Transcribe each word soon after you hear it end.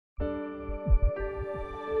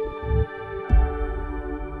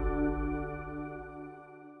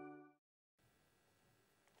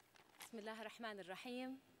Bismillah ar-Rahman ar-Rahim.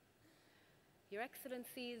 Your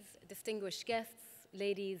Excellencies, distinguished guests,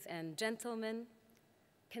 ladies and gentlemen,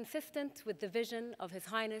 consistent with the vision of His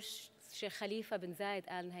Highness Sheikh Khalifa bin Zayed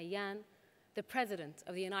Al Nahyan, the President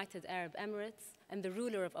of the United Arab Emirates and the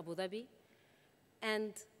ruler of Abu Dhabi,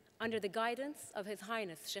 and under the guidance of His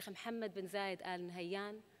Highness Sheikh Mohammed bin Zayed Al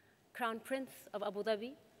Nahyan, Crown Prince of Abu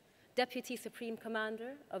Dhabi, Deputy Supreme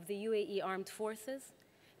Commander of the UAE Armed Forces,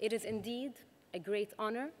 it is indeed a great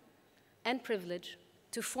honor and privilege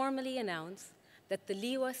to formally announce that the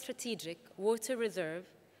Liwa Strategic Water Reserve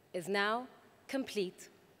is now complete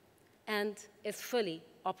and is fully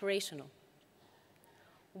operational.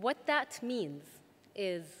 What that means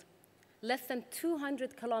is less than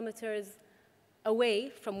 200 kilometers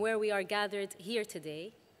away from where we are gathered here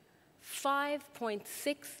today, 5.6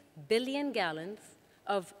 billion gallons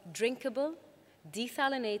of drinkable,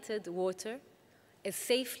 desalinated water is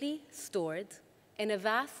safely stored in a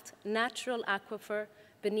vast natural aquifer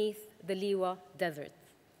beneath the Liwa Desert.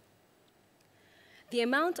 The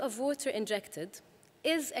amount of water injected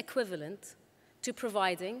is equivalent to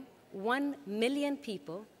providing 1 million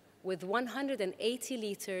people with 180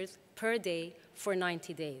 liters per day for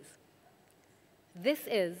 90 days. This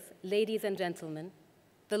is, ladies and gentlemen,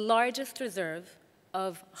 the largest reserve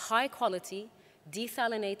of high-quality,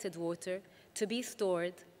 desalinated water to be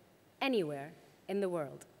stored anywhere in the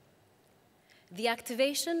world. The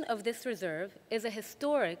activation of this reserve is a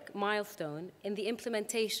historic milestone in the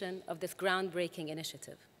implementation of this groundbreaking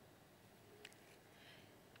initiative.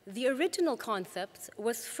 The original concept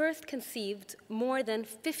was first conceived more than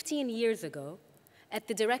 15 years ago at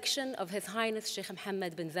the direction of His Highness Sheikh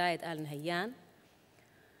Mohammed bin Zayed Al Nahyan.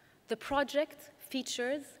 The project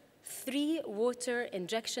features 3 water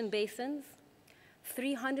injection basins,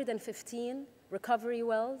 315 recovery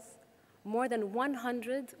wells, more than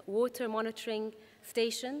 100 water monitoring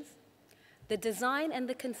stations. The design and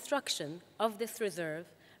the construction of this reserve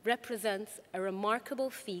represents a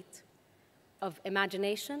remarkable feat of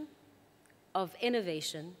imagination, of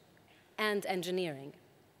innovation, and engineering.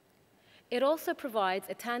 It also provides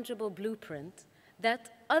a tangible blueprint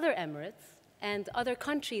that other emirates and other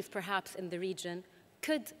countries perhaps in the region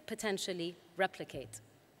could potentially replicate.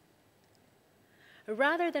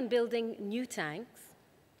 Rather than building new tanks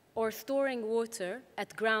or storing water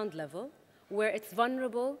at ground level, where it's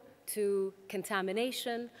vulnerable to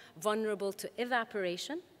contamination, vulnerable to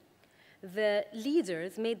evaporation, the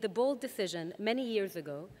leaders made the bold decision many years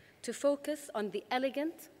ago to focus on the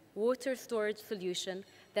elegant water storage solution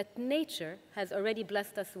that nature has already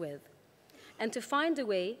blessed us with, and to find a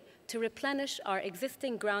way to replenish our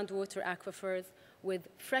existing groundwater aquifers with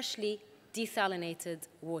freshly desalinated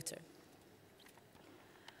water.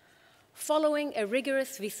 Following a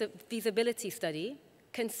rigorous feasibility study,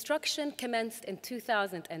 construction commenced in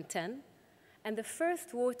 2010, and the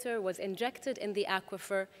first water was injected in the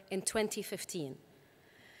aquifer in 2015.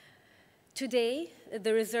 Today,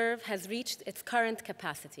 the reserve has reached its current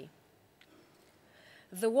capacity.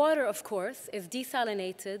 The water, of course, is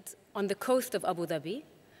desalinated on the coast of Abu Dhabi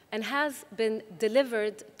and has been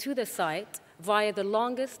delivered to the site via the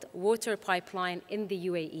longest water pipeline in the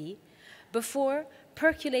UAE before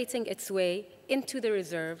percolating its way into the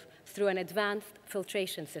reserve through an advanced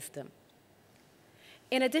filtration system.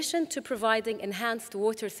 In addition to providing enhanced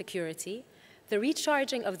water security, the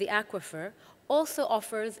recharging of the aquifer also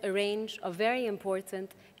offers a range of very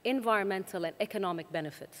important environmental and economic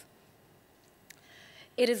benefits.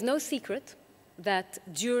 It is no secret that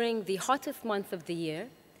during the hottest months of the year,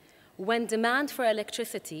 when demand for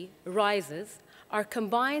electricity rises, our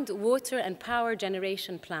combined water and power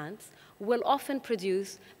generation plants will often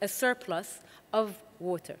produce a surplus of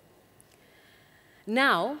water.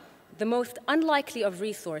 Now, the most unlikely of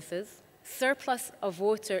resources, surplus of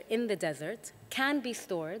water in the desert, can be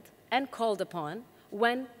stored and called upon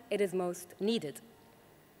when it is most needed.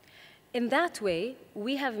 In that way,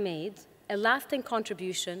 we have made a lasting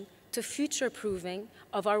contribution to future-proofing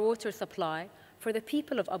of our water supply for the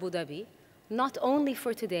people of Abu Dhabi, not only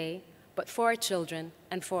for today, but for our children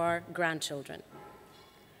and for our grandchildren.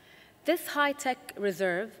 This high-tech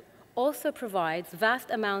reserve also provides vast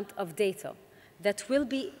amount of data that will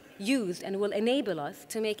be used and will enable us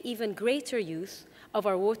to make even greater use of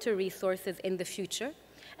our water resources in the future,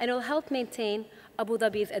 and it will help maintain Abu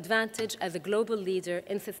Dhabi's advantage as a global leader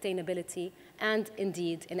in sustainability and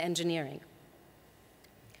indeed in engineering.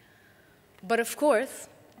 But of course,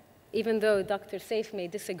 even though Dr. Saif may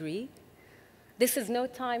disagree, this is no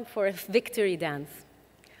time for a victory dance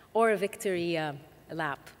or a victory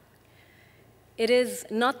lap. It is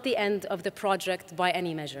not the end of the project by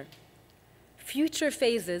any measure. Future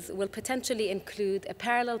phases will potentially include a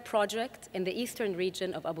parallel project in the eastern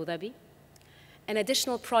region of Abu Dhabi, an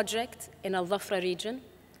additional project in Al Dhafra region,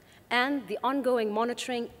 and the ongoing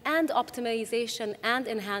monitoring and optimization and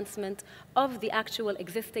enhancement of the actual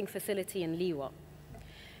existing facility in Liwa.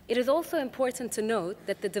 It is also important to note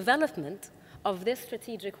that the development of this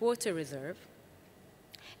strategic water reserve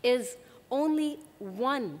is only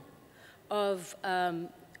one of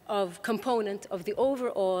component of the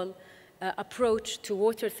overall approach to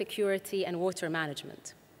water security and water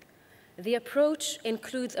management. The approach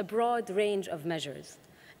includes a broad range of measures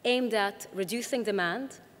aimed at reducing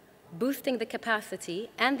demand, boosting the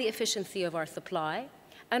capacity and the efficiency of our supply,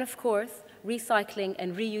 and of course, recycling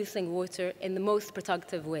and reusing water in the most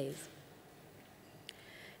productive ways.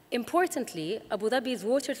 Importantly, Abu Dhabi's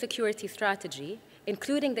water security strategy,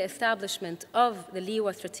 including the establishment of the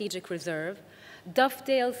Liwa Strategic Reserve,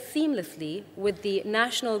 dovetails seamlessly with the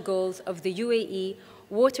national goals of the UAE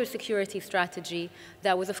water security strategy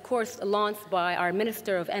that was, of course, launched by our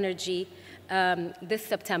Minister of Energy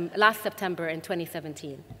last September in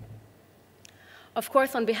 2017. Of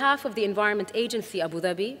course, on behalf of the Environment Agency Abu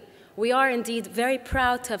Dhabi, we are indeed very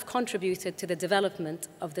proud to have contributed to the development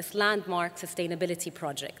of this landmark sustainability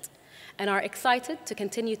project and are excited to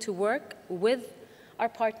continue to work with our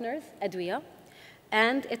partners, Adwiya,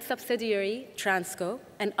 and its subsidiary, Transco,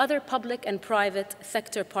 and other public and private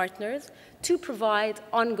sector partners to provide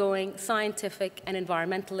ongoing scientific and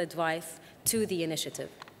environmental advice to the initiative.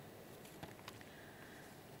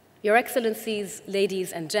 Your Excellencies,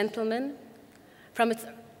 ladies and gentlemen, from its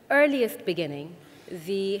earliest beginning,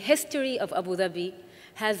 the history of Abu Dhabi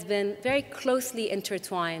has been very closely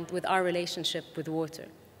intertwined with our relationship with water.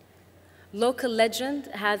 Local legend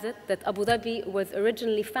has it that Abu Dhabi was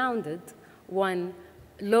originally founded when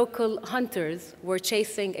local hunters were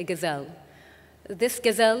chasing a gazelle. This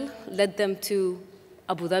gazelle led them to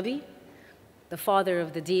Abu Dhabi, the father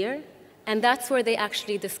of the deer, and that's where they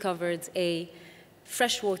actually discovered a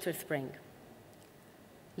freshwater spring.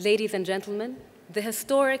 Ladies and gentlemen, the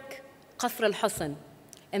historic Qasr al-Husn,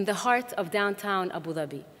 in the heart of downtown Abu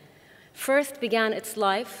Dhabi, first began its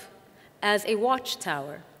life as a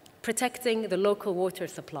watchtower protecting the local water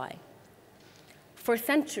supply. For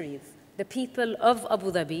centuries, the people of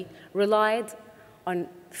Abu Dhabi relied on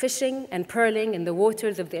fishing and pearling in the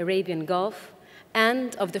waters of the Arabian Gulf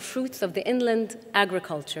and of the fruits of the inland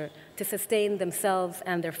agriculture to sustain themselves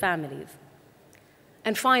and their families.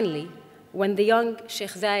 And finally, when the young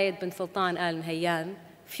Sheikh Zayed bin Sultan Al Nahyan,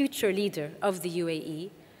 future leader of the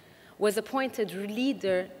UAE, was appointed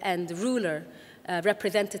leader and ruler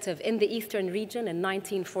representative in the eastern region in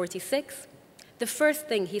 1946, the first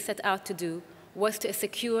thing he set out to do was to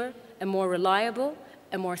secure a more reliable,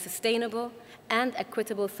 a more sustainable, and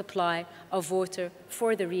equitable supply of water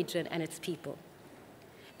for the region and its people.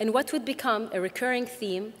 In what would become a recurring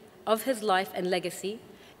theme of his life and legacy,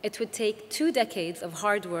 it would take 2 decades of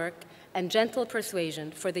hard work and gentle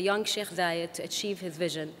persuasion for the young Sheikh Zayed to achieve his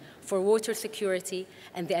vision for water security,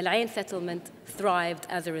 and the Al Ain settlement thrived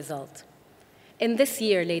as a result. In this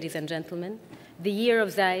year, ladies and gentlemen, the year of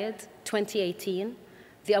Zayed, 2018,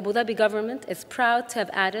 the Abu Dhabi government is proud to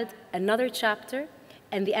have added another chapter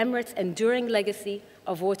in the Emirates' enduring legacy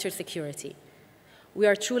of water security. We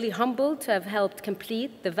are truly humbled to have helped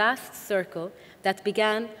complete the vast circle that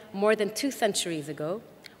began more than 2 centuries ago,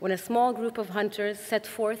 when a small group of hunters set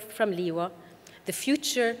forth from Liwa, the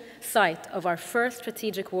future site of our first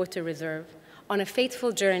strategic water reserve, on a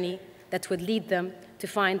fateful journey that would lead them to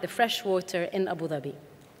find the fresh water in Abu Dhabi.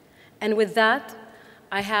 And with that,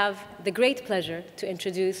 I have the great pleasure to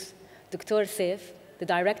introduce Dr. Saif, the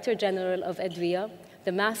Director General of Adwiya,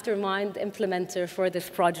 the mastermind implementer for this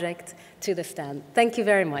project, to the stand. Thank you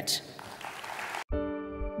very much.